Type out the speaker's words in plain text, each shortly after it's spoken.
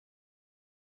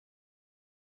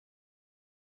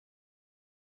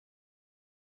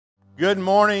Good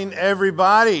morning,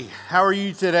 everybody. How are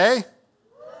you today?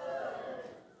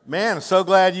 Man, I'm so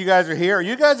glad you guys are here. Are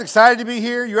you guys excited to be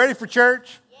here? You ready for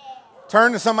church? Yeah.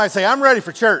 Turn to somebody and say, I'm ready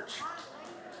for church.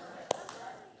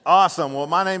 Awesome. Well,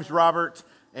 my name's Robert,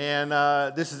 and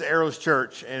this is Arrows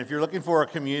Church. And if you're looking for a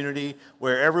community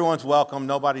where everyone's welcome,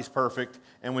 nobody's perfect,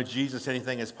 and with Jesus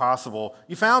anything is possible,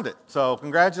 you found it. So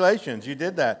congratulations, you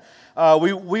did that.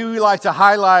 We like to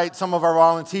highlight some of our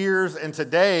volunteers, and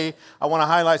today I want to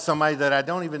highlight somebody that I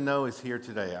don't even know is here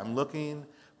today. I'm looking,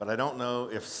 but I don't know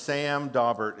if Sam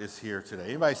Daubert is here today.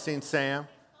 Anybody seen Sam?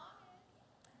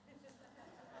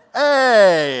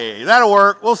 Hey, that'll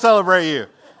work. We'll celebrate you.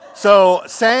 So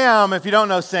Sam, if you don't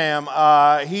know Sam,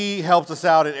 he helped us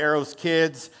out at Arrows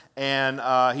Kids, and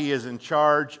he is in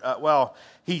charge.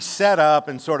 He set up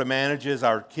and sort of manages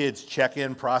our kids'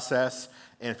 check-in process.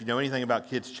 And if you know anything about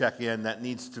kids check-in, that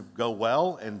needs to go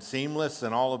well and seamless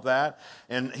and all of that.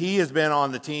 And he has been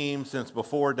on the team since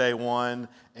before day one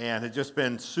and has just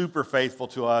been super faithful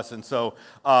to us. And so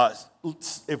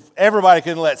if everybody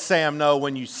can let Sam know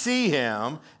when you see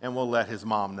him, and we'll let his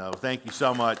mom know. Thank you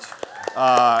so much.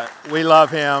 We love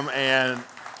him and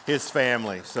his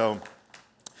family. So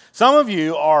some of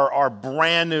you are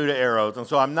brand new to Arrows, and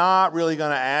so I'm not really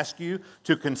going to ask you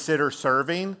to consider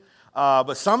serving,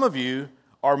 but some of you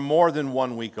are more than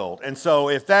 1 week old. And so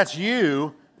if that's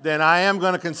you, then I am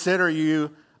going to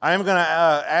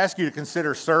ask you to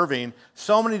consider serving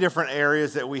so many different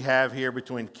areas that we have here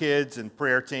between kids and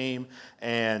prayer team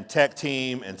and tech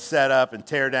team and setup and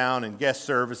tear down and guest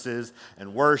services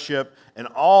and worship and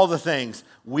all the things.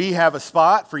 We have a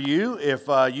spot for you if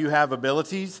you have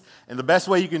abilities. And the best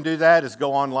way you can do that is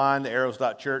go online to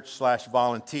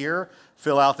arrows.church/volunteer,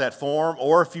 fill out that form,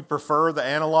 or if you prefer the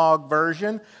analog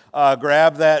version,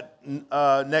 grab that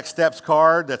Next Steps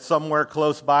card that's somewhere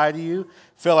close by to you.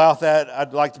 Fill out that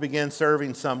I'd like to begin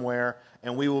serving somewhere,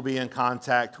 and we will be in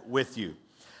contact with you.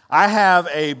 I have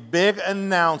a big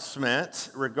announcement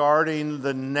regarding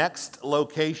the next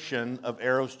location of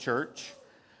Arrows Church,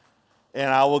 and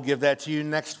I will give that to you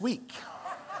next week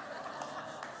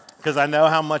because I know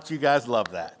how much you guys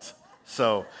love that.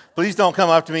 So please don't come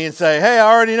up to me and say, hey,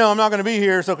 I already know I'm not going to be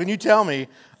here, so can you tell me?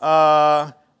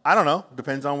 I don't know.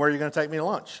 Depends on where you're going to take me to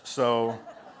lunch. So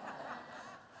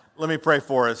let me pray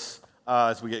for us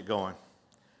as we get going.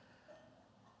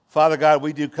 Father God,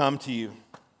 we do come to you.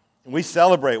 We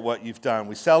celebrate what you've done.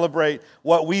 We celebrate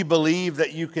what we believe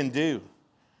that you can do.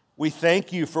 We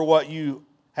thank you for what you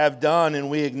have done, and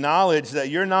we acknowledge that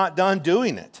you're not done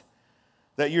doing it,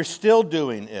 that you're still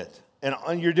doing it,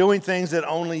 and you're doing things that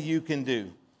only you can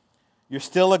do. You're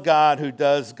still a God who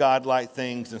does God-like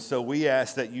things, and so we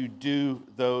ask that you do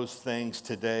those things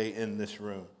today in this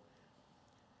room.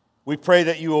 We pray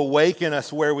that you awaken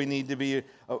us where we need to be,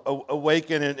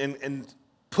 awaken and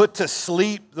put to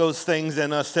sleep those things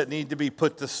in us that need to be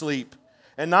put to sleep.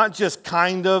 And not just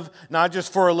not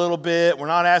just for a little bit. We're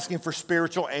not asking for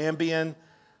spiritual Ambien.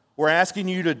 We're asking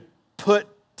you to put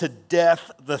to death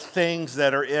the things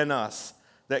that are in us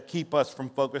that keep us from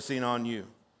focusing on you.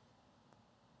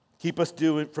 Keep us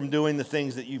from doing the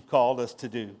things that you've called us to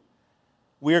do.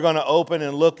 We are going to open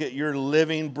and look at your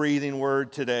living, breathing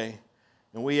word today.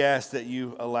 And we ask that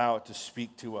you allow it to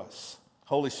speak to us.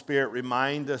 Holy Spirit,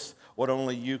 remind us what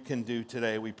only you can do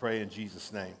today. We pray in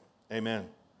Jesus' name. Amen.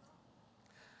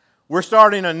 We're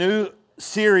starting a new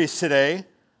series today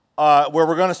where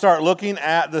we're going to start looking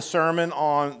at the Sermon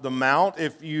on the Mount.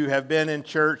 If you have been in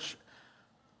church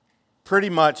pretty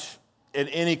much in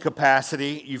any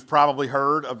capacity, you've probably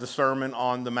heard of the Sermon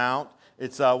on the Mount.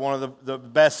 It's one of the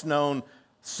best-known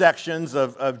sections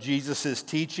of Jesus'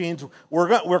 teachings.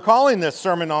 We're calling this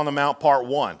Sermon on the Mount Part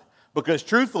 1 because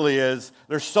truthfully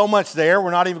there's so much there,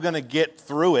 we're not even going to get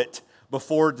through it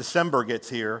before December gets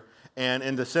here. And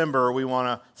in December, we want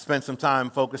to spend some time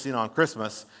focusing on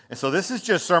Christmas. And so this is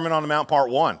just Sermon on the Mount Part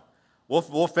 1.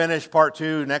 We'll finish Part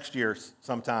 2 next year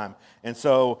sometime. And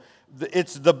so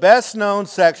it's the best-known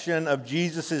section of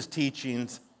Jesus'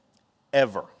 teachings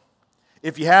ever.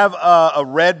 If you have a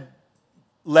red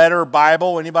letter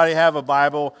Bible, anybody have a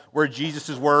Bible where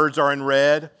Jesus' words are in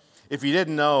red? If you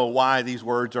didn't know why these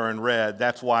words are in red,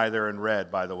 that's why they're in red,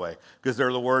 by the way, because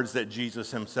they're the words that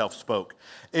Jesus himself spoke.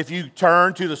 If you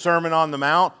turn to the Sermon on the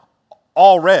Mount,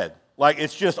 all red, like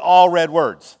it's just all red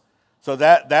words. So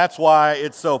that's why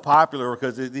it's so popular,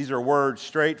 because these are words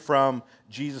straight from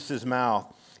Jesus' mouth.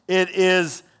 It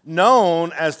is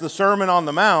known as the Sermon on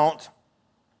the Mount,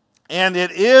 and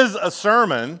it is a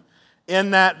sermon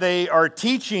in that they are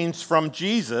teachings from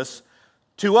Jesus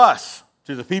to us.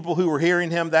 to the people who were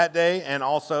hearing him that day and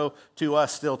also to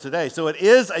us still today. So it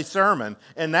is a sermon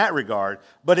in that regard,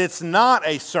 but it's not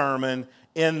a sermon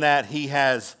in that he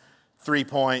has 3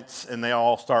 points and they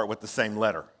all start with the same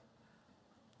letter.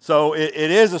 So it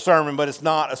is a sermon, but it's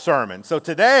not a sermon. So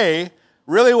today,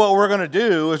 really what we're going to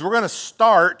do is we're going to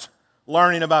start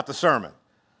learning about the sermon.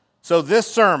 So this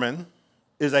sermon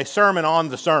is a sermon on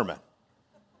the sermon.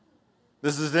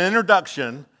 This is an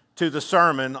introduction to the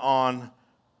Sermon on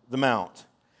the Mount.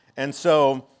 And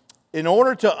so in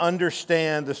order to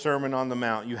understand the Sermon on the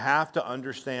Mount, you have to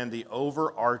understand the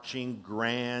overarching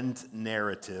grand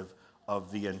narrative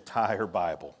of the entire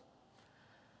Bible.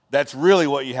 That's really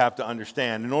what you have to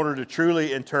understand in order to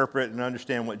truly interpret and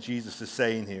understand what Jesus is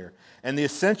saying here. And the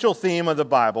essential theme of the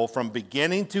Bible from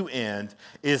beginning to end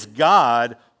is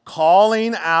God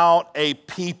calling out a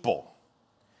people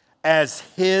as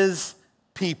his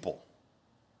people.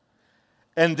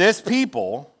 And this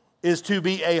people is to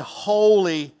be a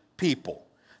holy people.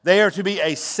 They are to be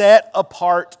a set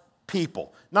apart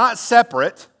people, not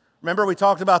separate. Remember we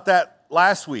talked about that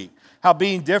last week, how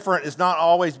being different is not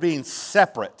always being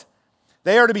separate.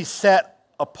 They are to be set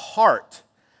apart.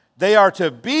 They are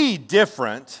to be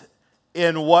different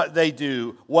in what they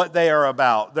do, what they are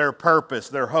about, their purpose,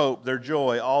 their hope, their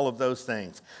joy, all of those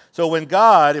things. So when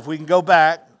God, if we can go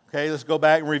back, okay, let's go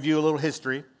back and review a little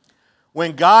history.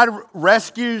 When God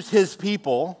rescues his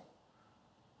people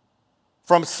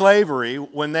from slavery,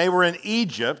 when they were in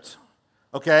Egypt,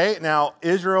 okay, now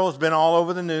Israel has been all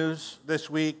over the news this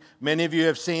week. Many of you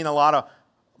have seen a lot of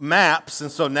maps,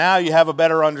 and so now you have a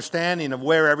better understanding of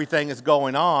where everything is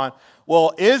going on.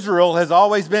 Well, Israel has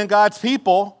always been God's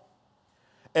people,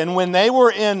 and when they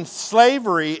were in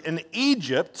slavery in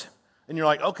Egypt, and you're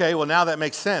like, okay, well now that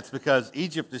makes sense because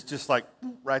Egypt is just like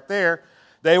right there.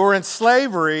 They were in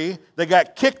slavery, they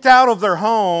got kicked out of their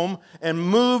home and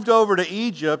moved over to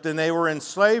Egypt, and they were in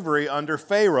slavery under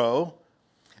Pharaoh,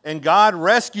 and God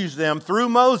rescues them through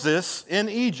Moses in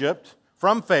Egypt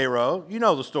from Pharaoh. You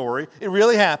know the story. It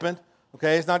really happened.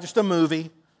 Okay, it's not just a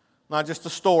movie, not just a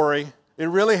story. It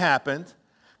really happened.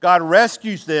 God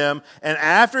rescues them, and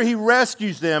after he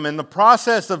rescues them, in the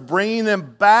process of bringing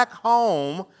them back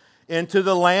home into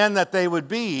the land that they would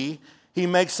be, he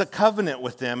makes a covenant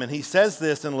with them, and he says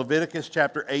this in Leviticus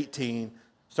chapter 18,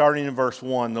 starting in verse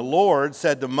 1. The Lord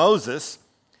said to Moses,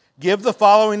 "Give the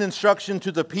following instruction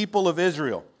to the people of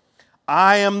Israel.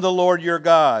 I am the Lord your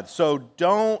God, so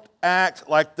don't act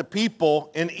like the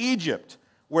people in Egypt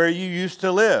where you used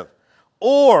to live,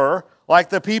 or like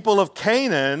the people of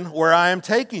Canaan where I am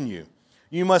taking you.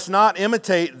 You must not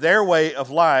imitate their way of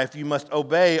life. You must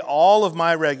obey all of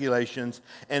my regulations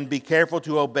and be careful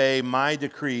to obey my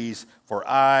decrees, for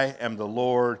I am the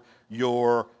Lord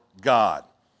your God."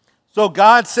 So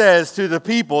God says to the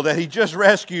people that he just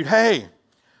rescued, hey,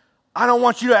 I don't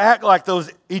want you to act like those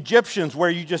Egyptians where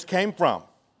you just came from.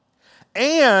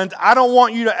 And I don't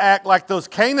want you to act like those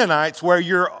Canaanites where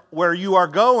you are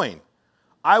going.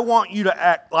 I want you to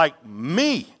act like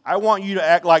me. I want you to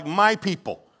act like my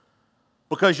people.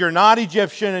 Because you're not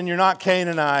Egyptian and you're not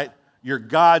Canaanite, you're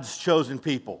God's chosen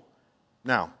people.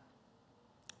 Now,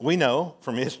 we know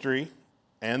from history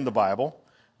and the Bible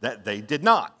that they did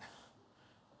not.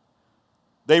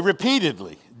 They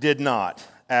repeatedly did not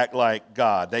act like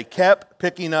God. They kept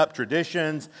picking up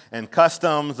traditions and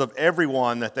customs of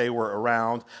everyone that they were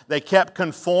around. They kept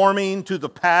conforming to the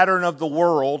pattern of the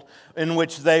world in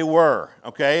which they were,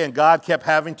 okay? And God kept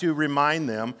having to remind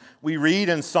them. We read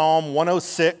in Psalm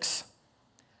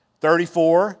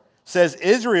 106:34 says,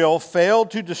 Israel failed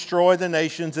to destroy the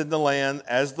nations in the land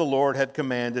as the Lord had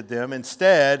commanded them.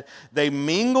 Instead, they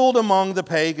mingled among the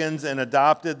pagans and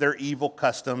adopted their evil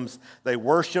customs. They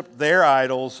worshiped their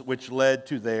idols, which led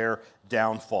to their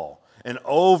downfall. And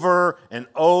over and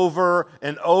over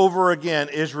and over again,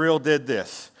 Israel did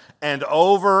this. And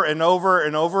over and over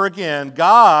and over again,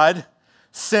 God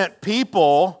sent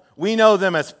people, we know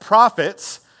them as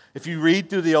prophets. If you read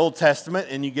through the Old Testament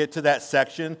and you get to that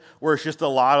section where it's just a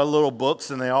lot of little books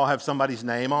and they all have somebody's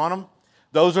name on them,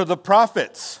 those are the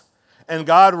prophets. And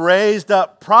God raised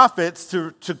up prophets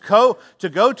to go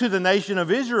to the nation of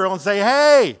Israel and say,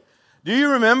 hey, do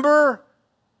you remember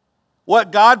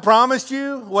what God promised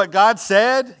you, what God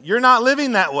said? You're not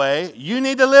living that way. You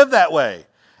need to live that way.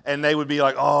 And they would be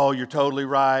like, oh, you're totally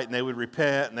right. And they would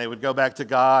repent and they would go back to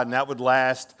God, and that would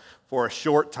last for a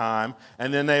short time.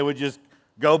 And then they would just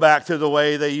go back to the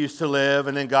way they used to live,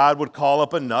 and then God would call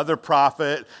up another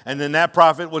prophet, and then that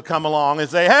prophet would come along and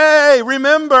say, hey,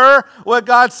 remember what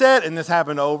God said? And this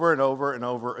happened over and over and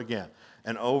over again.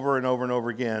 And over and over and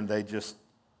over again, they just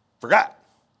forgot.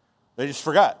 They just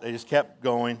forgot. They just kept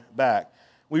going back.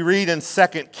 We read in 2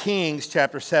 Kings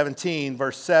chapter 17,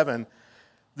 verse 7,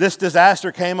 this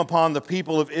disaster came upon the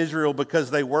people of Israel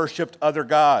because they worshiped other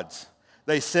gods.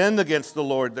 They sinned against the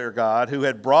Lord their God, who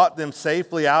had brought them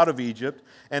safely out of Egypt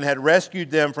and had rescued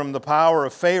them from the power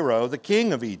of Pharaoh, the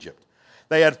king of Egypt.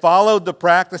 They had followed the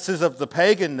practices of the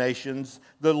pagan nations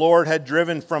the Lord had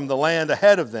driven from the land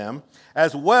ahead of them,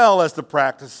 as well as the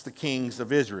practice the kings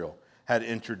of Israel had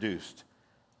introduced.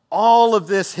 All of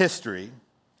this history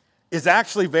is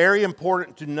actually very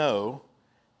important to know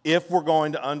if we're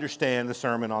going to understand the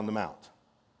Sermon on the Mount.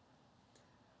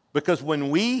 Because when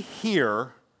we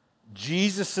hear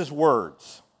Jesus'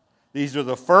 words, these are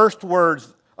the first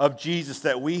words of Jesus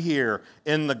that we hear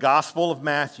in the Gospel of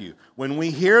Matthew. When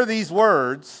we hear these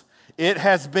words, it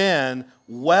has been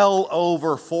well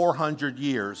over 400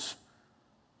 years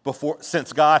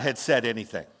since God had said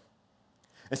anything.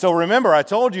 And so remember, I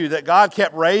told you that God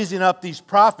kept raising up these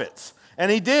prophets, and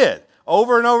he did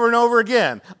over and over and over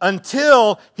again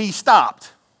until he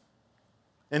stopped.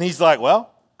 And he's like,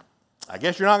 well, I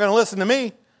guess you're not going to listen to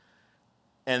me.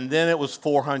 And then it was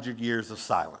 400 years of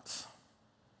silence.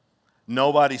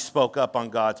 Nobody spoke up on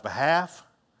God's behalf.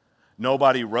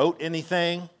 Nobody wrote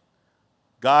anything.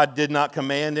 God did not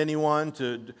command anyone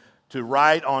to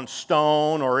write on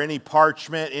stone or any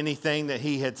parchment anything that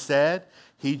he had said.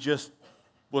 He just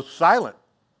was silent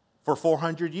for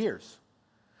 400 years.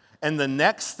 And the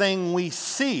next thing we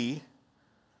see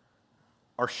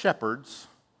are shepherds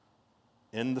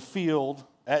in the field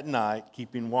at night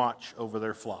keeping watch over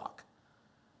their flock.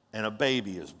 And a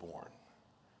baby is born.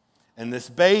 And this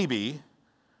baby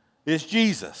is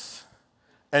Jesus.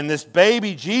 And this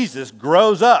baby Jesus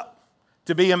grows up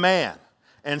to be a man.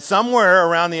 And somewhere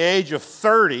around the age of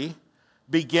 30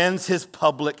 begins his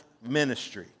public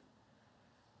ministry.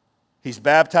 He's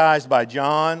baptized by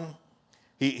John.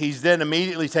 He's then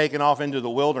immediately taken off into the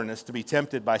wilderness to be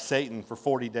tempted by Satan for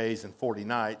 40 days and 40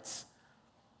 nights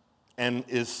and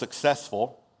is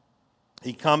successful.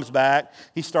 He comes back,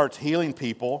 he starts healing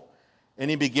people, and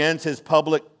he begins his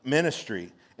public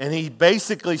ministry. And he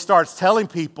basically starts telling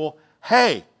people,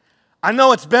 hey, I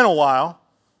know it's been a while.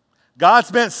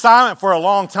 God's been silent for a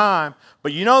long time,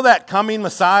 but you know that coming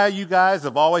Messiah you guys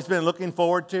have always been looking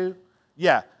forward to?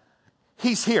 Yeah,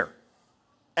 he's here,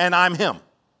 and I'm him.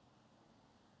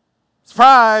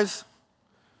 Surprise!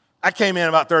 I came in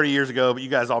about 30 years ago, but you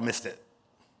guys all missed it.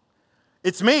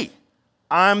 It's me.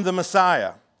 I'm the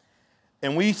Messiah.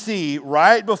 And we see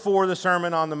right before the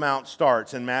Sermon on the Mount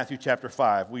starts in Matthew chapter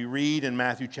 5, we read in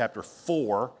Matthew chapter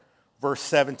 4, verse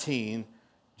 17,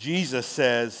 Jesus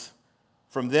says,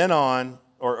 from then on,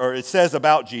 or it says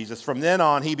about Jesus, from then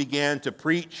on he began to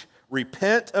preach,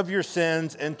 repent of your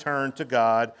sins and turn to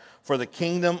God, for the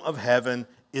kingdom of heaven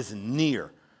is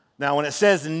near. Now, when it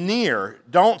says near,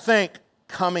 don't think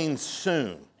coming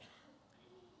soon.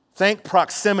 Think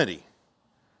proximity.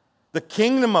 The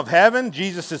kingdom of heaven,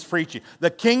 Jesus is preaching.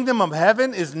 The kingdom of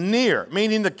heaven is near,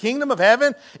 meaning the kingdom of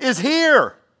heaven is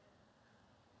here.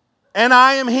 And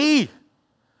I am he.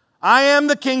 I am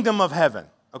the kingdom of heaven.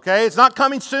 Okay? It's not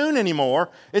coming soon anymore.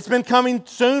 It's been coming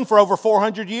soon for over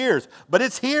 400 years. But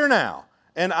it's here now.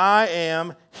 And I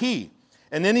am he.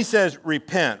 And then he says,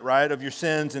 repent, right, of your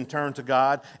sins and turn to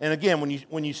God. And again,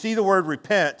 when you see the word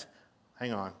repent,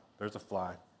 hang on, there's a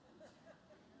fly.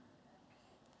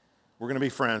 We're going to be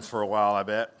friends for a while, I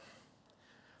bet.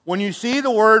 When you see the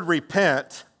word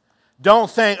repent, don't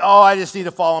think, oh, I just need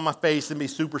to fall on my face and be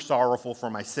super sorrowful for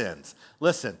my sins.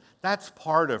 Listen, that's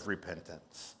part of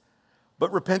repentance.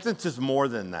 But repentance is more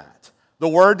than that. The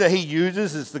word that he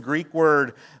uses is the Greek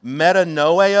word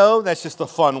metanoeo. That's just a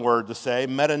fun word to say.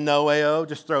 Metanoeo.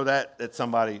 Just throw that at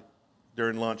somebody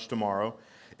during lunch tomorrow.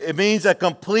 It means a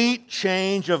complete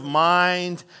change of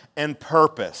mind and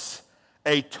purpose.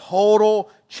 A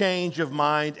total change of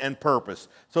mind and purpose.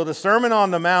 So the Sermon on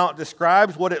the Mount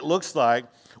describes what it looks like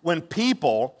when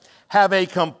people have a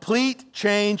complete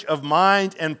change of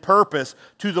mind and purpose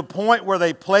to the point where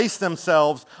they place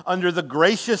themselves under the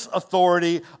gracious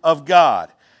authority of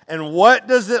God. And what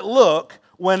does it look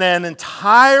when an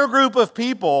entire group of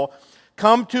people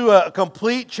come to a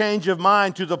complete change of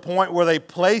mind to the point where they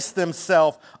place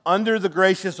themselves under the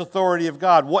gracious authority of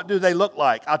God? What do they look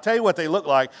like? I'll tell you what they look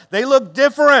like. They look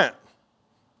different.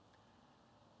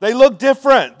 They look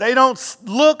different. They don't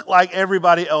look like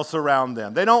everybody else around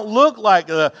them. They don't look like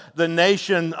the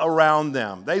nation around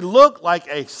them. They look like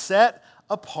a set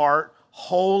apart,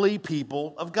 holy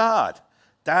people of God.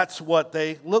 That's what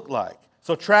they look like.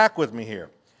 So track with me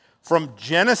here. From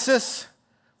Genesis,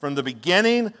 from the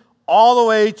beginning, all the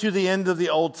way to the end of the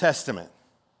Old Testament,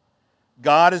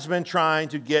 God has been trying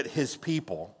to get his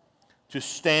people to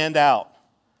stand out,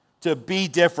 to be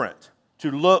different,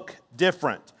 to look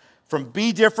different, from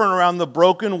be different around the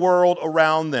broken world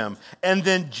around them. And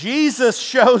then Jesus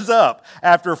shows up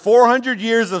after 400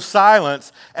 years of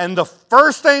silence, and the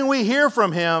first thing we hear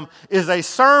from him is a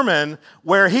sermon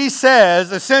where he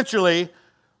says, essentially,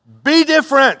 be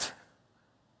different.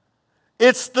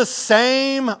 It's the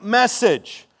same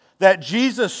message that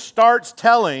Jesus starts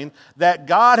telling that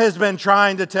God has been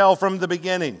trying to tell from the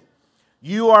beginning.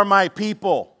 You are my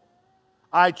people.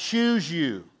 I choose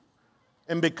you.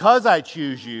 And because I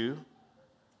choose you,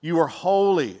 you are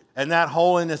holy. And that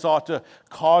holiness ought to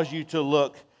cause you to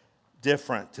look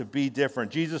different, to be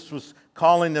different. Jesus was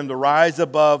calling them to rise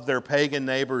above their pagan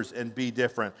neighbors and be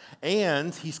different.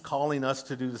 And he's calling us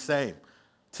to do the same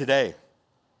today.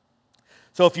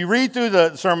 So if you read through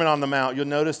the Sermon on the Mount, you'll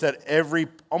notice that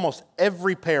almost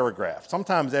every paragraph,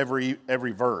 sometimes every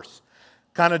verse,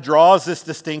 kind of draws this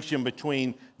distinction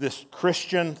between this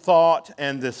Christian thought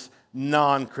and this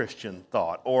non-Christian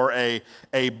thought, or a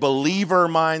believer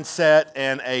mindset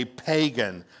and a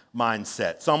pagan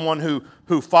mindset. Someone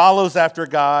who follows after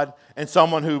God and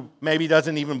someone who maybe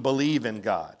doesn't even believe in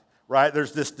God, right?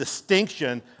 There's this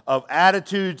distinction of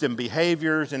attitudes and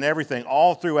behaviors and everything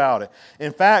all throughout it.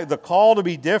 In fact, the call to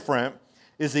be different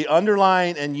is the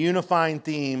underlying and unifying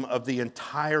theme of the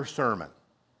entire sermon.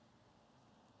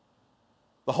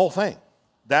 The whole thing.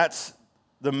 That's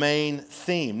the main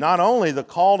theme. Not only the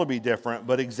call to be different,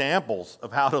 but examples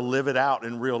of how to live it out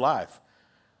in real life.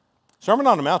 Sermon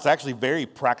on the Mount is actually very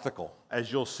practical,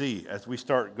 as you'll see as we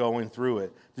start going through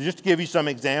it. Just to give you some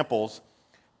examples,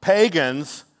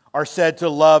 pagans are said to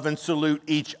love and salute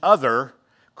each other.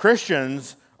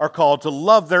 Christians are called to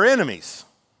love their enemies.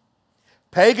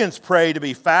 Pagans pray to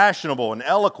be fashionable and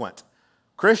eloquent.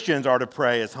 Christians are to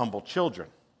pray as humble children.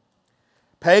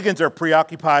 Pagans are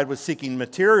preoccupied with seeking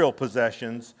material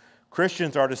possessions.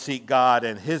 Christians are to seek God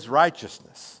and his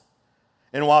righteousness.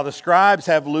 And while the scribes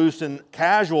have loose and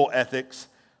casual ethics,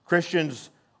 Christians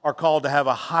are called to have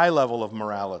a high level of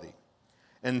morality.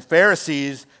 And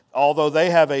Pharisees, although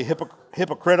they have a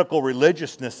hypocritical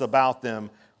religiousness about them,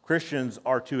 Christians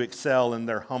are to excel in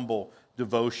their humble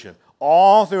devotion.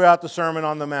 All throughout the Sermon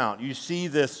on the Mount, you see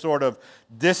this sort of,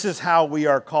 this is how we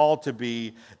are called to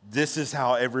be, this is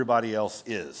how everybody else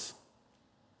is.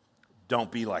 Don't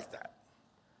be like that.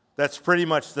 That's pretty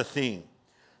much the theme.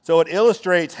 So it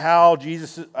illustrates how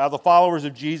the followers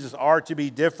of Jesus are to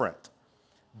be different.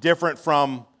 Different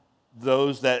from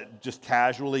those that just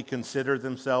casually consider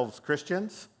themselves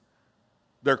Christians.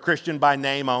 They're Christian by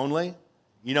name only.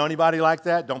 You know anybody like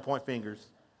that? Don't point fingers.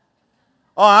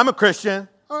 Oh, I'm a Christian.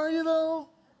 Are you though?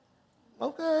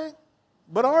 Okay.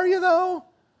 But are you though?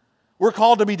 We're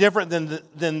called to be different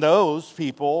than those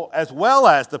people, as well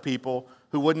as the people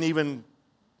who don't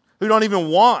even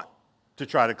want to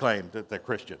try to claim that they're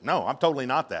Christian. No, I'm totally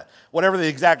not that. Whatever the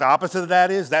exact opposite of that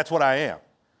is, that's what I am.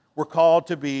 We're called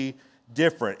to be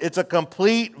different. It's a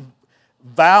complete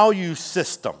value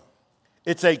system.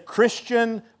 It's a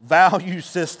Christian value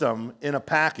system in a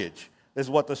package, is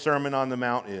what the Sermon on the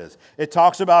Mount is. It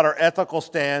talks about our ethical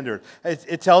standard.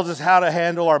 It tells us how to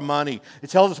handle our money. It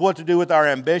tells us what to do with our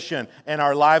ambition and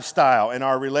our lifestyle and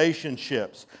our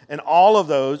relationships. And all of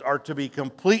those are to be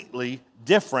completely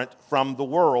different from the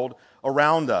world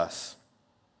around us.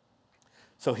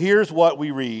 So here's what we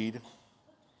read.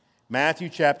 Matthew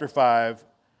chapter 5,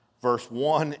 verse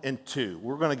 1 and 2.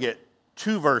 We're going to get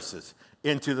 2 verses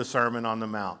into the Sermon on the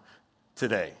Mount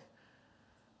today.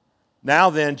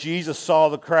 Now then, Jesus saw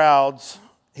the crowds.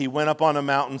 He went up on a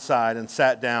mountainside and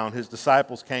sat down. His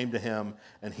disciples came to him,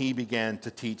 and he began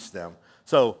to teach them.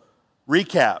 So,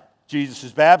 recap. Jesus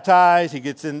is baptized. He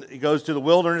goes to the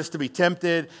wilderness to be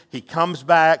tempted. He comes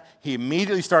back. He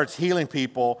immediately starts healing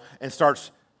people and starts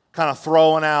kind of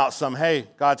throwing out some, hey,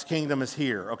 God's kingdom is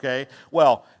here, okay?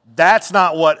 Well, that's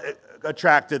not what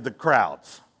attracted the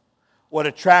crowds. What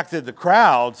attracted the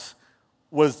crowds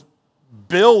was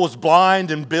Bill was blind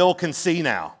and Bill can see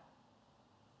now.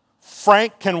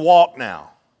 Frank can walk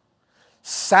now.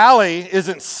 Sally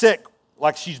isn't sick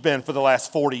like she's been for the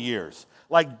last 40 years.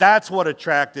 Like, that's what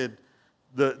attracted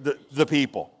the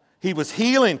people. He was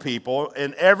healing people,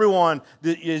 and everyone,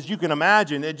 as you can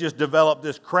imagine, it just developed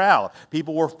this crowd.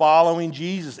 People were following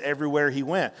Jesus everywhere he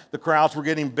went. The crowds were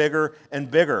getting bigger and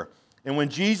bigger. And when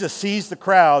Jesus sees the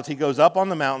crowds, he goes up on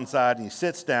the mountainside and he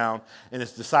sits down, and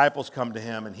his disciples come to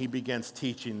him, and he begins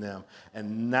teaching them.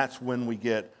 And that's when we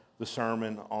get the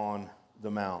Sermon on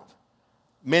the Mount.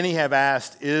 Many have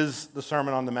asked, is the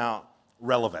Sermon on the Mount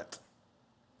relevant?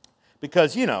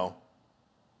 Because,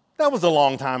 that was a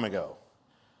long time ago.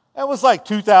 That was like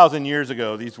 2,000 years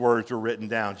ago these words were written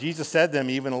down. Jesus said them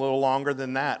even a little longer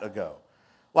than that ago.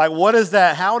 Like, what is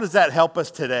that? How does that help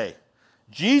us today?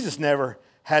 Jesus never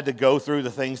had to go through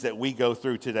the things that we go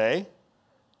through today.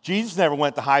 Jesus never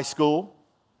went to high school.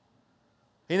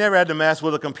 He never had to mess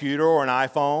with a computer or an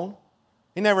iPhone.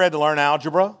 He never had to learn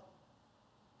algebra.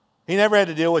 He never had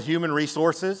to deal with human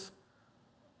resources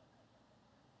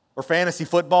or fantasy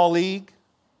football league.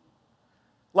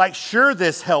 Like, sure,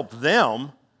 this helped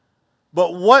them,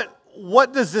 but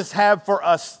what does this have for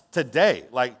us today?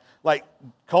 Like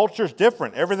culture's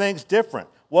different. Everything's different.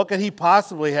 What could he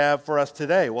possibly have for us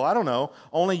today? Well, I don't know.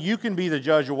 Only you can be the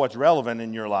judge of what's relevant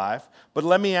in your life. But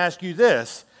let me ask you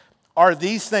this. Are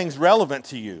these things relevant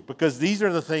to you? Because these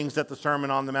are the things that the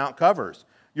Sermon on the Mount covers.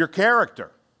 Your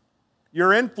character,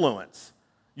 your influence,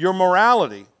 your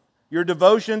morality, your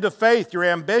devotion to faith, your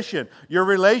ambition, your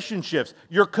relationships,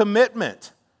 your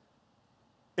commitment.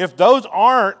 If those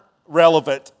aren't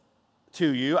relevant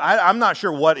to you, I'm not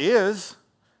sure what is.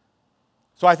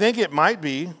 So I think it might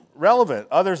be relevant.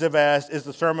 Others have asked, is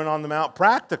the Sermon on the Mount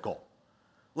practical?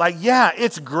 Like, yeah,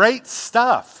 it's great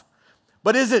stuff,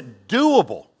 but is it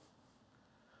doable?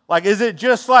 Like, is it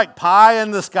just like pie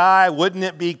in the sky, wouldn't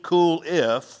it be cool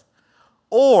if?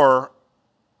 Or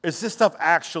is this stuff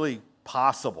actually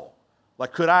possible?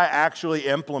 Like, could I actually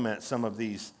implement some of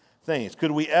these things?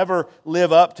 Could we ever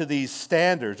live up to these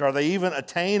standards? Are they even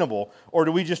attainable, or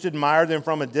do we just admire them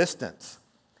from a distance?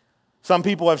 Some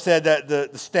people have said that the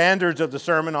standards of the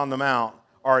Sermon on the Mount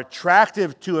are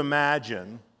attractive to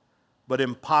imagine, but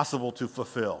impossible to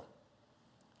fulfill.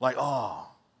 Like, oh,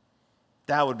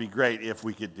 that would be great if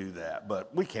we could do that,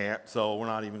 but we can't, so we're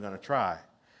not even going to try.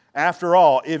 After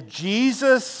all, if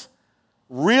Jesus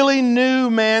really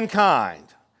knew mankind,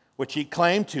 which he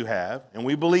claimed to have, and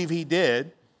we believe he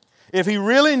did, if he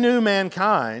really knew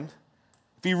mankind,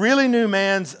 if he really knew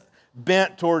man's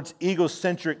bent towards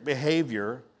egocentric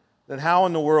behavior, then how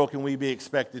in the world can we be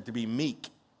expected to be meek?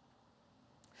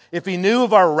 If he knew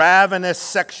of our ravenous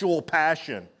sexual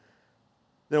passion,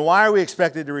 then why are we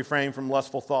expected to refrain from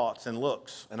lustful thoughts and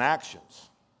looks and actions?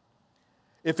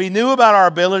 If he knew about our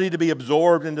ability to be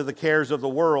absorbed into the cares of the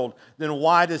world, then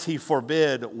why does he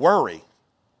forbid worry?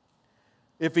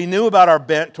 If he knew about our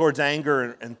bent towards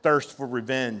anger and thirst for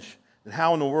revenge, then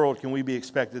how in the world can we be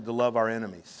expected to love our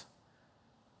enemies?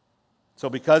 So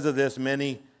because of this,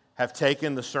 many have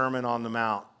taken the Sermon on the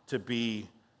Mount to be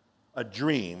a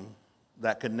dream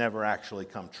that could never actually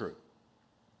come true.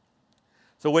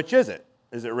 So which is it?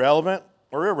 Is it relevant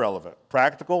or irrelevant?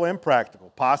 Practical,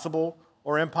 impractical? Possible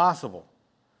or impossible?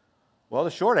 Well,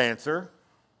 the short answer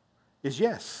is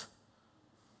yes.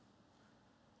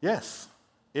 Yes,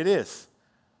 it is.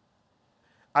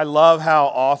 I love how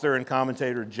author and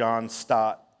commentator John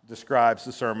Stott describes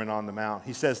the Sermon on the Mount.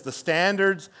 He says, the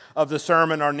standards of the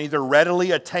sermon are neither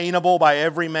readily attainable by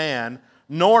every man,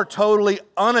 nor totally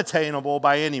unattainable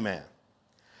by any man.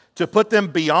 To put them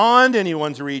beyond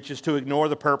anyone's reach is to ignore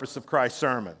the purpose of Christ's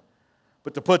sermon.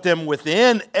 But to put them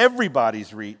within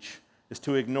everybody's reach is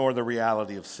to ignore the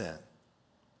reality of sin.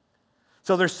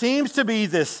 So there seems to be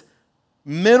this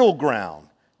middle ground,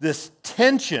 this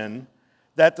tension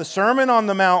that the Sermon on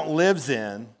the Mount lives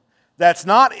in that's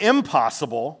not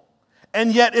impossible,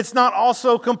 and yet it's not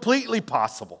also completely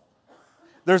possible.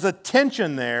 There's a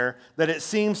tension there that it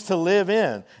seems to live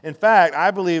in. In fact,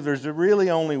 I believe there's really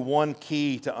only one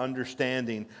key to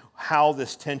understanding how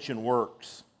this tension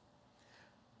works.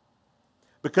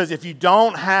 Because if you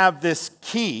don't have this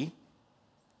key,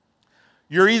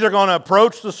 you're either going to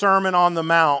approach the Sermon on the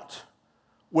Mount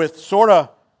with sort of,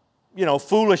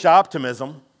 foolish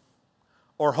optimism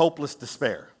or hopeless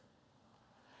despair.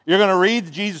 You're going to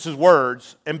read Jesus'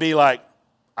 words and be like,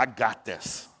 I got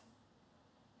this.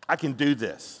 I can do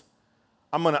this.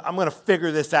 I'm going to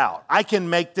figure this out. I can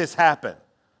make this happen.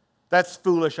 That's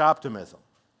foolish optimism.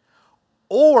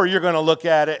 Or you're going to look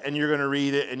at it and you're going to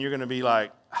read it and you're going to be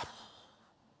like,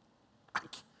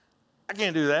 I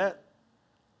can't do that.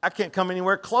 I can't come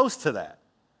anywhere close to that.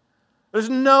 There's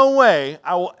no way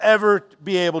I will ever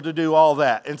be able to do all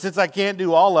that. And since I can't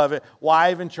do all of it,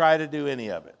 why even try to do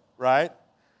any of it, right?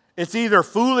 It's either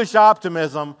foolish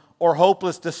optimism or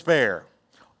hopeless despair.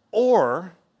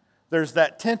 Or there's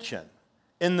that tension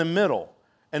in the middle.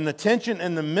 And the tension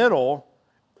in the middle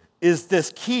is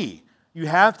this key. You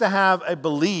have to have a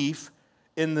belief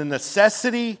in the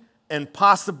necessity and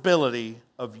possibility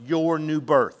of your new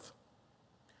birth.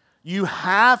 You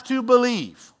have to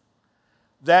believe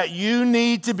that you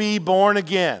need to be born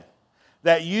again,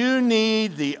 that you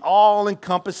need the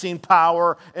all-encompassing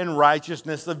power and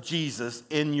righteousness of Jesus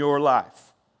in your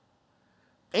life.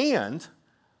 And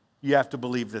you have to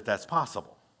believe that that's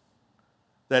possible,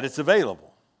 that it's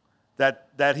available,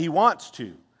 that he wants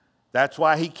to, That's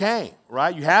why he came,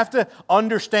 right? You have to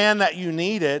understand that you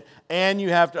need it, and you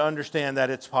have to understand that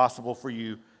it's possible for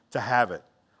you to have it.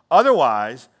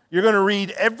 Otherwise, you're going to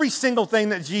read every single thing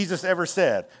that Jesus ever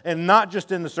said, and not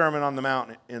just in the Sermon on the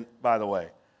Mount, by the way.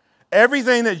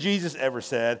 Everything that Jesus ever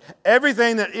said,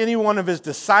 everything that any one of his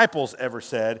disciples ever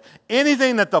said,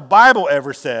 anything that the Bible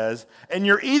ever says, and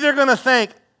you're either going to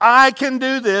think, I can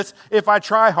do this if I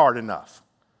try hard enough,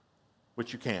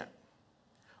 which you can't.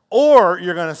 Or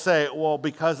you're going to say, well,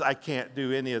 because I can't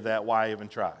do any of that, why even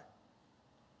try?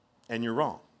 And you're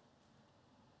wrong.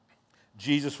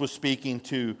 Jesus was speaking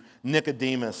to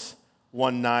Nicodemus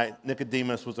one night.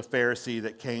 Nicodemus was a Pharisee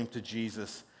that came to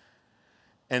Jesus.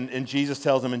 And Jesus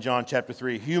tells him in John chapter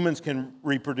 3, humans can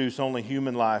reproduce only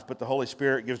human life, but the Holy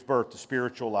Spirit gives birth to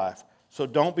spiritual life. So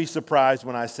don't be surprised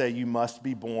when I say you must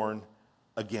be born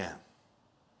again.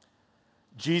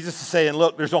 Jesus is saying,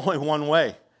 look, there's only one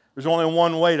way. There's only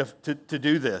one way to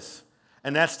do this,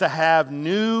 and that's to have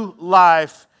new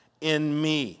life in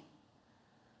me.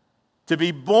 To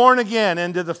be born again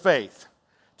into the faith.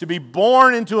 To be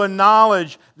born into a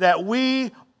knowledge that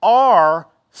we are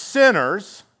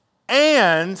sinners,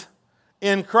 and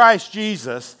in Christ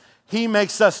Jesus, he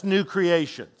makes us new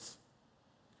creations.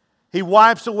 He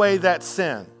wipes away that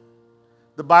sin.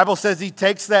 The Bible says he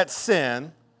takes that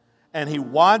sin and he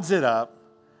wads it up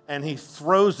and he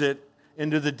throws it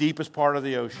into the deepest part of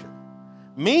the ocean.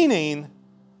 Meaning,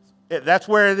 that's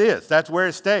where it is. That's where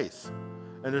it stays.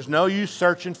 And there's no use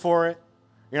searching for it.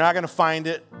 You're not going to find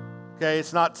it. Okay,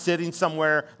 it's not sitting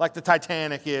somewhere like the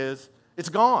Titanic is. It's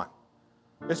gone.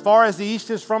 As far as the east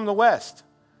is from the west,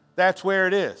 that's where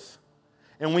it is.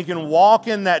 And we can walk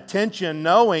in that tension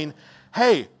knowing,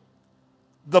 hey,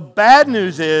 the bad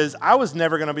news is I was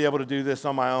never going to be able to do this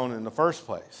on my own in the first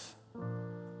place.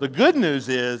 The good news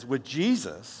is with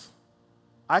Jesus,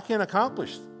 I can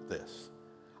accomplish this.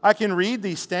 I can read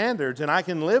these standards and I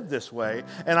can live this way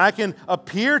and I can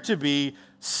appear to be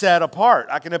set apart.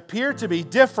 I can appear to be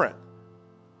different.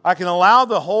 I can allow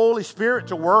the Holy Spirit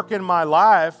to work in my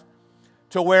life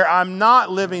to where I'm not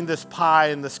living this pie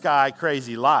in the sky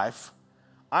crazy life.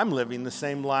 I'm living the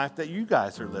same life that you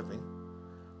guys are living.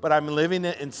 But I'm living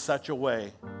it in such a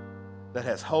way that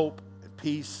has hope and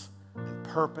peace and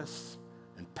purpose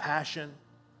and passion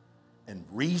and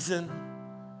reason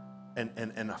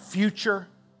and a future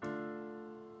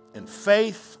and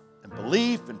faith and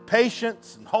belief and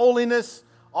patience and holiness,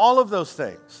 all of those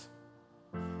things.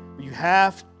 But you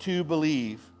have to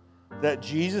believe that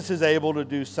Jesus is able to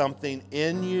do something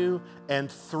in you and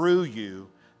through you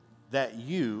that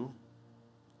you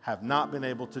have not been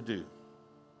able to do.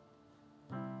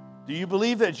 Do you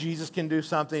believe that Jesus can do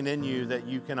something in you that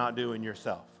you cannot do in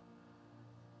yourself?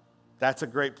 That's a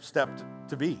great step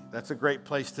to be. That's a great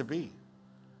place to be.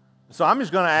 So I'm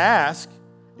just going to ask,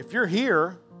 if you're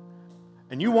here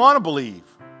and you want to believe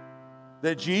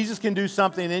that Jesus can do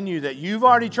something in you that you've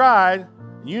already tried,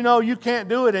 you know you can't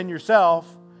do it in yourself,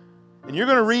 and you're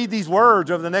going to read these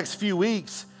words over the next few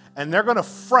weeks, and they're going to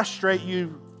frustrate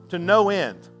you to no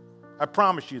end. I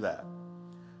promise you that.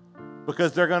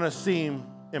 Because they're going to seem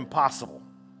impossible.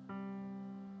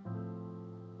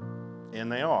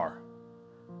 And they are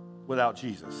without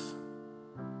Jesus.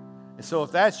 And so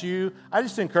if that's you, I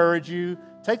just encourage you,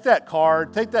 take that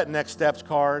card, take that Next Steps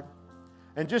card,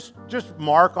 and just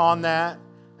mark on that.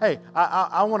 Hey,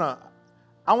 I want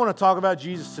to talk about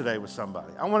Jesus today with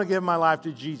somebody. I want to give my life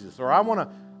to Jesus. Or I want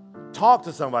to talk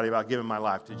to somebody about giving my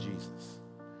life to Jesus.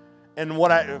 And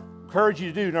what I encourage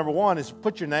you to do, number one, is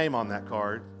put your name on that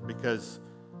card, because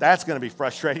that's going to be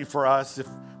frustrating for us if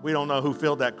we don't know who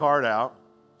filled that card out.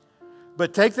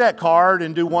 But take that card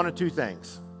and do one of two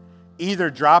things.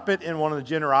 Either drop it in one of the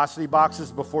generosity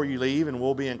boxes before you leave and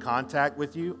we'll be in contact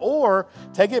with you, or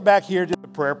take it back here to the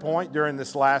prayer point during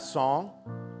this last song,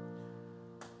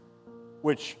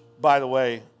 which, by the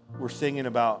way, we're singing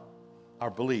about our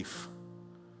belief.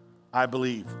 I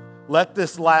believe. Let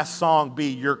this last song be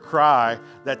your cry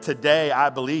that today I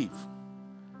believe.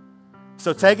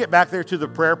 So take it back there to the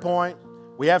prayer point.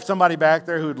 We have somebody back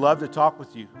there who would love to talk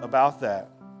with you about that.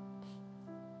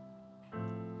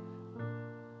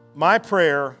 My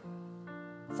prayer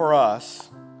for us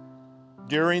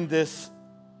during this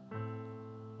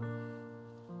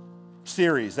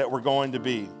series that we're going to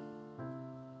be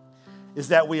is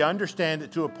that we understand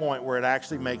it to a point where it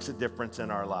actually makes a difference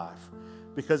in our life.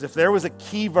 Because if there was a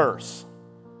key verse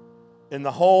in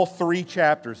the whole 3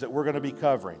 chapters that we're going to be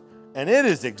covering, and it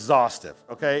is exhaustive,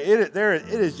 okay? It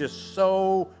is just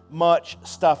so much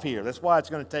stuff here. That's why it's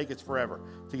going to take us forever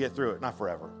to get through it. Not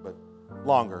forever, but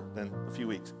longer than a few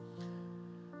weeks.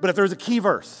 But if there's a key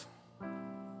verse,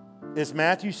 it's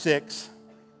Matthew 6,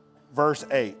 verse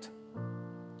 8.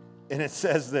 And it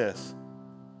says this,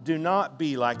 do not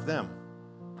be like them.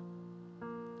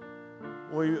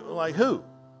 Well, like who?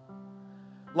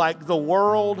 Like the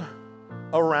world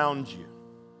around you,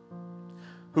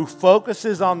 who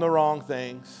focuses on the wrong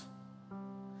things,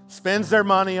 spends their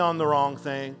money on the wrong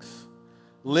things,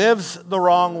 lives the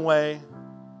wrong way.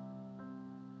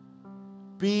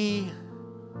 Be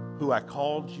who I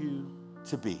called you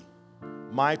to be.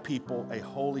 My people, a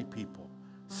holy people,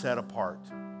 set apart.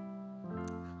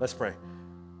 Let's pray.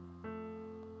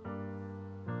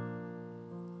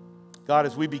 God,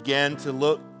 as we begin to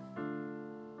look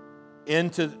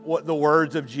into what the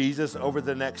words of Jesus over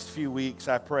the next few weeks,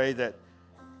 I pray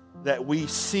that we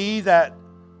see that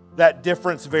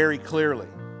difference very clearly.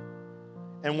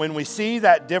 And when we see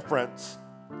that difference,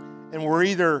 and we're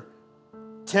either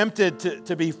tempted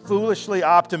to be foolishly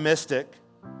optimistic,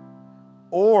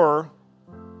 or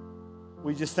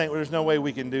we just think, well, there's no way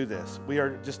we can do this. We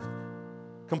are just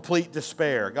complete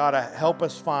despair. God, help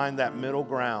us find that middle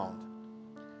ground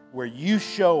where you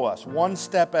show us one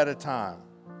step at a time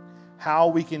how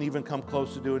we can even come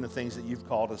close to doing the things that you've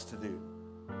called us to do.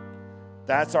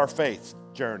 That's our faith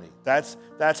journey. That's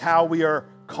how we are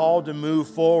called to move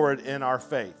forward in our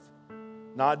faith.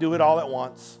 Not do it all at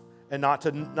once, and not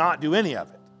do any of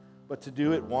it, but to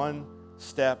do it one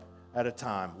step at a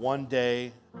time, one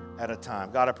day at a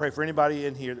time. God, I pray for anybody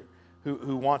in here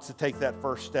who wants to take that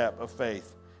first step of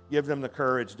faith. Give them the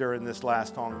courage during this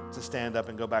last song to stand up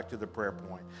and go back to the prayer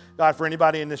point. God, for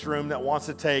anybody in this room that wants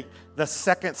to take the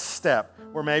second step,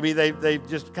 where maybe they've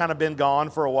just kind of been gone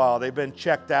for a while. They've been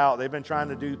checked out. They've been trying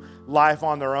to do life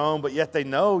on their own, but yet they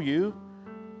know you.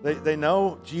 They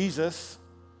know Jesus,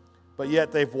 but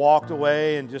yet they've walked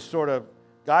away and just sort of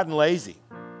gotten lazy.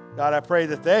 God, I pray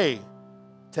that they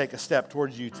take a step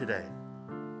towards you today.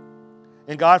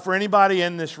 And God, for anybody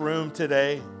in this room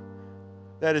today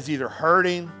that is either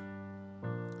hurting,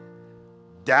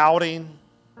 doubting,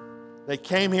 they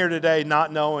came here today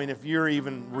not knowing if you're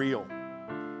even real.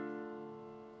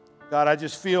 God, I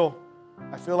feel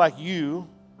like you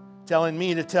telling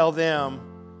me to tell them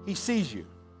he sees you.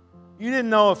 You didn't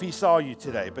know if he saw you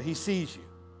today, but he sees you.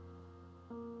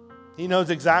 He knows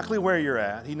exactly where you're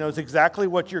at. He knows exactly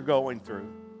what you're going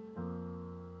through.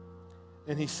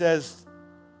 And he says,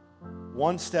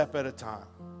 one step at a time,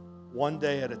 one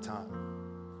day at a time,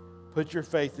 put your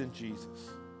faith in Jesus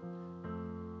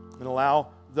and allow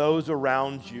those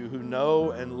around you who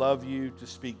know and love you to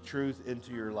speak truth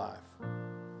into your life.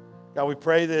 God, we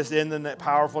pray this in the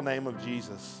powerful name of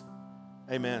Jesus.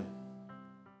 Amen.